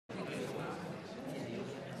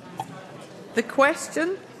The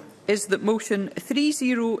question is that motion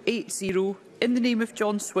 3080 in the name of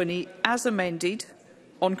John Swinney, as amended,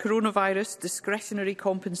 on coronavirus discretionary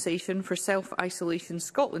compensation for self-isolation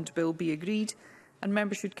Scotland Bill be agreed, and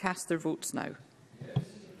members should cast their votes now.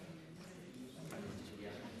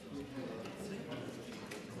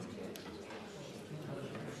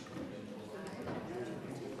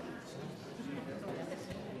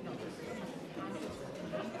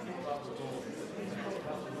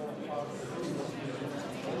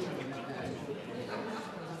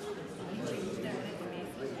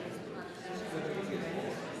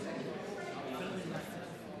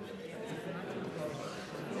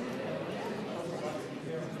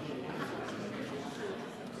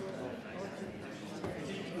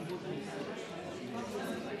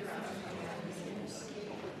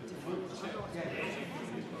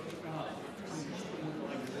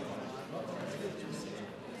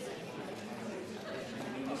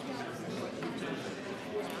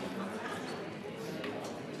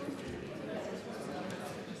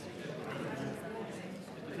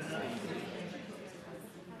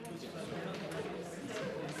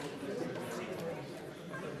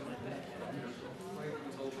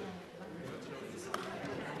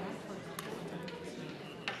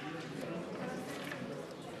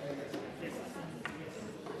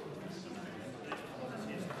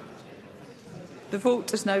 The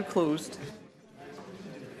vote is now closed.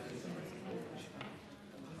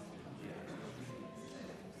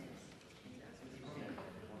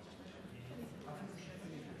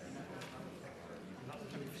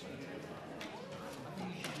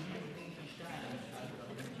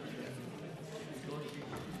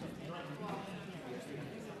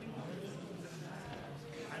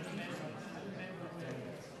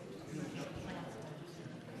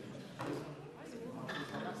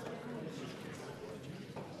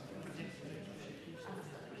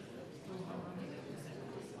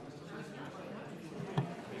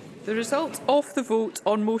 The result of the vote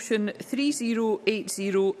on motion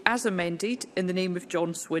 3080 as amended in the name of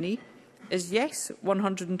John Swinney is yes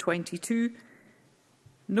 122,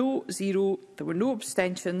 no 0. There were no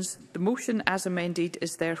abstentions. The motion as amended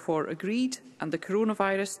is therefore agreed, and the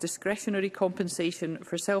Coronavirus Discretionary Compensation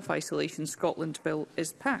for Self-Isolation Scotland Bill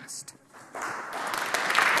is passed.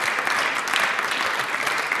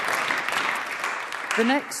 The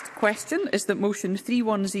next question is that motion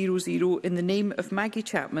 3100 in the name of Maggie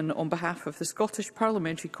Chapman on behalf of the Scottish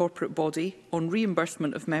Parliamentary Corporate Body on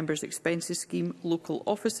reimbursement of members' expenses scheme local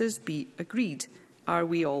offices be agreed. Are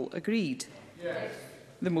we all agreed? Yes.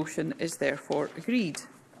 The motion is therefore agreed.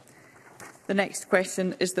 The next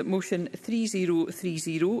question is that motion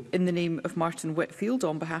 3030 in the name of Martin Whitfield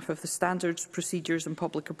on behalf of the Standards, Procedures and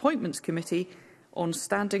Public Appointments Committee on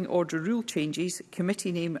Standing Order Rule Changes,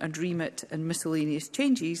 Committee Name and Remit and Miscellaneous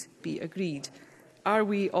Changes be agreed. Are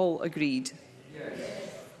we all agreed? Yes.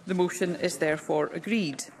 The motion is therefore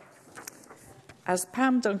agreed. As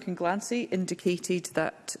Pam Duncan-Glancy indicated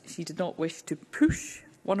that she did not wish to push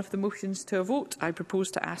one of the motions to a vote, I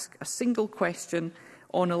propose to ask a single question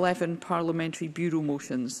on 11 Parliamentary Bureau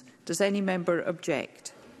motions. Does any member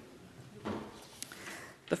object?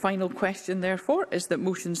 The final question, therefore, is that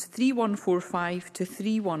motions 3145 to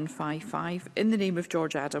 3155 in the name of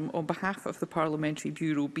George Adam on behalf of the Parliamentary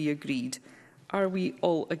Bureau be agreed. Are we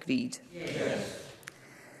all agreed? Yes.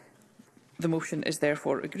 The motion is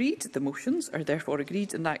therefore agreed. The motions are therefore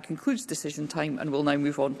agreed, and that concludes decision time, and we'll now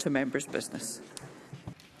move on to members' business.